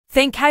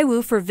Thank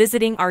Kaiwu for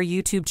visiting our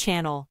YouTube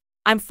channel.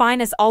 I'm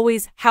fine as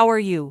always, how are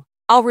you?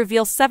 I'll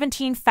reveal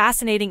 17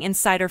 fascinating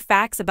insider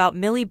facts about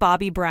Millie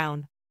Bobby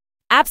Brown.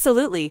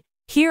 Absolutely,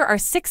 here are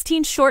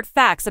 16 short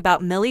facts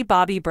about Millie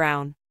Bobby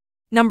Brown.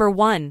 Number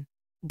 1.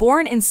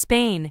 Born in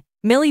Spain,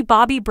 Millie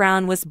Bobby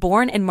Brown was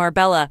born in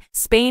Marbella,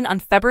 Spain on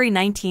February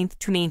 19,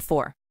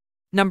 2004.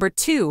 Number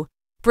 2.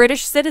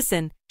 British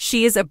citizen,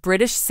 she is a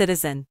British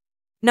citizen.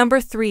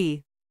 Number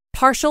 3.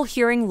 Partial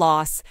hearing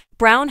loss,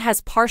 Brown has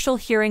partial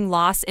hearing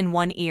loss in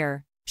one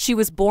ear. She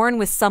was born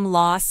with some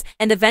loss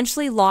and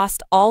eventually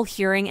lost all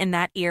hearing in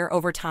that ear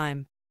over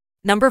time.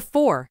 Number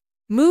 4.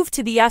 Moved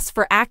to the US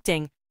for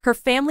acting, her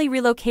family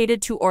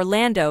relocated to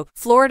Orlando,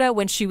 Florida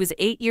when she was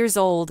 8 years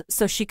old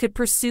so she could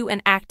pursue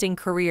an acting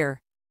career.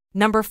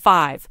 Number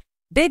 5.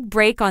 Big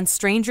break on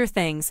Stranger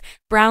Things,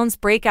 Brown's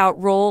breakout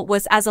role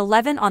was as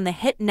 11 on the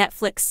hit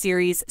Netflix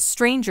series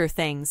Stranger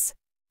Things.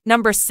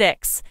 Number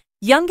 6.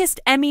 Youngest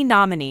Emmy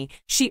nominee,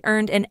 she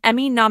earned an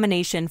Emmy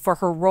nomination for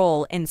her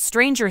role in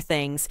Stranger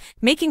Things,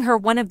 making her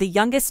one of the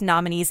youngest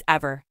nominees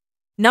ever.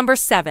 Number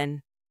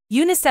 7.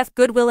 UNICEF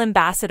Goodwill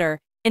Ambassador,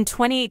 in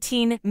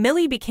 2018,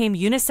 Millie became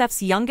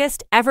UNICEF's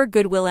youngest ever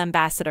Goodwill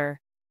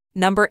Ambassador.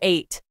 Number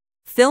 8.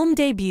 Film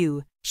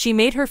debut, she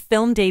made her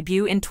film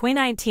debut in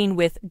 2019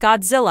 with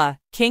Godzilla,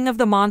 King of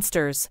the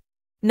Monsters.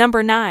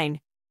 Number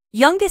 9.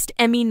 Youngest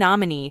Emmy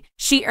nominee,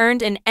 she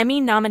earned an Emmy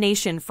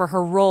nomination for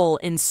her role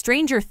in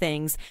Stranger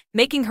Things,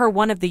 making her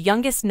one of the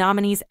youngest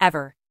nominees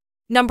ever.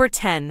 Number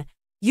 10.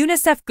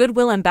 UNICEF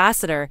Goodwill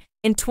Ambassador,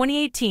 in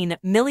 2018,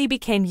 Millie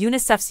became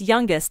UNICEF's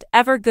youngest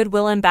ever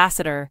Goodwill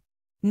Ambassador.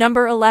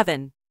 Number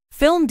 11.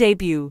 Film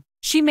debut,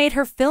 she made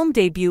her film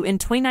debut in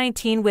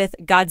 2019 with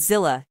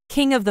Godzilla,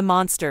 King of the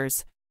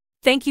Monsters.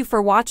 Thank you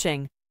for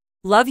watching.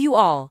 Love you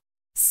all.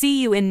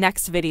 See you in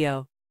next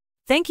video.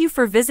 Thank you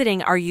for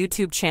visiting our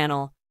YouTube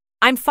channel.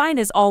 I'm fine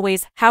as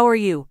always, how are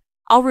you?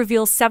 I'll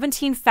reveal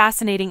 17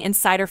 fascinating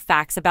insider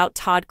facts about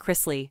Todd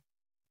Chrisley.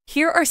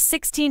 Here are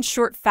 16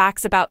 short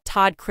facts about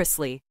Todd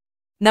Chrisley.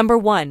 Number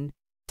 1.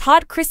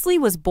 Todd Chrisley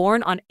was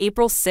born on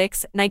April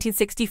 6,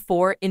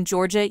 1964 in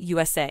Georgia,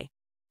 USA.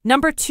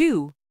 Number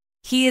 2.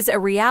 He is a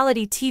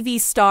reality TV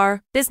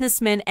star,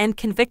 businessman, and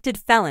convicted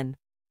felon.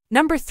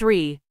 Number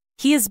 3.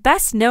 He is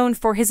best known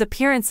for his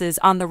appearances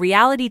on the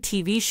reality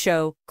TV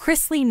show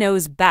Chrisley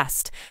Knows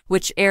Best,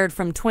 which aired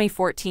from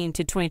 2014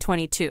 to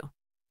 2022.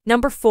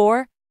 Number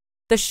 4.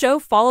 The show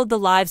followed the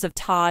lives of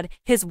Todd,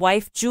 his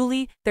wife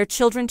Julie, their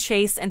children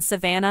Chase and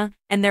Savannah,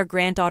 and their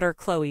granddaughter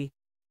Chloe.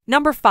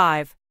 Number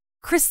 5.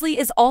 Chrisley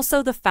is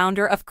also the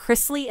founder of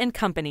Chrisley &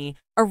 Company,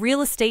 a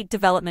real estate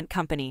development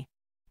company.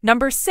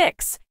 Number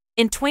 6.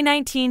 In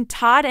 2019,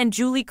 Todd and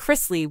Julie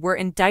Chrisley were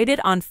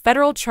indicted on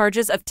federal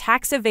charges of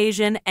tax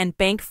evasion and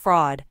bank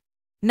fraud.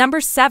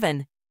 Number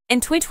 7. In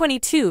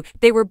 2022,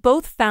 they were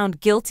both found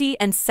guilty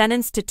and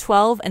sentenced to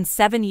 12 and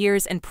 7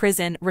 years in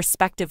prison,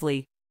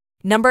 respectively.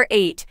 Number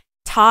 8.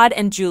 Todd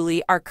and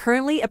Julie are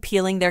currently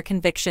appealing their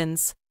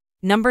convictions.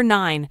 Number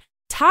 9.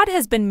 Todd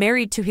has been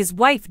married to his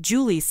wife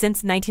Julie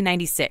since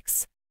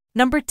 1996.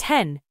 Number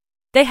 10.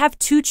 They have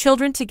 2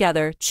 children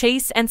together,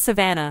 Chase and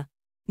Savannah.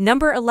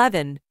 Number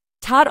 11.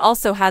 Todd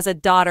also has a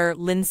daughter,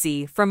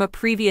 Lindsay, from a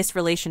previous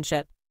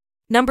relationship.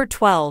 Number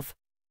 12.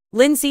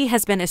 Lindsay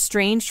has been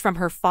estranged from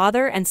her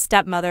father and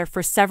stepmother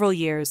for several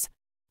years.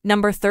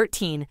 Number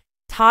 13.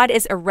 Todd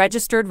is a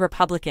registered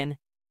Republican.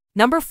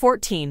 Number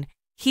 14.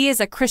 He is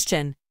a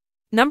Christian.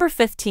 Number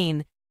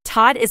 15.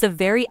 Todd is a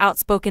very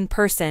outspoken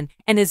person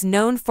and is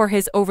known for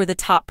his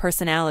over-the-top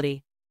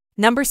personality.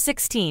 Number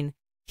 16.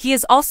 He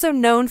is also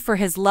known for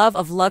his love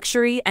of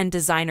luxury and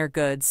designer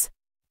goods.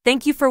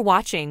 Thank you for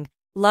watching.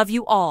 Love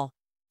you all.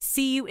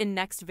 See you in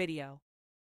next video.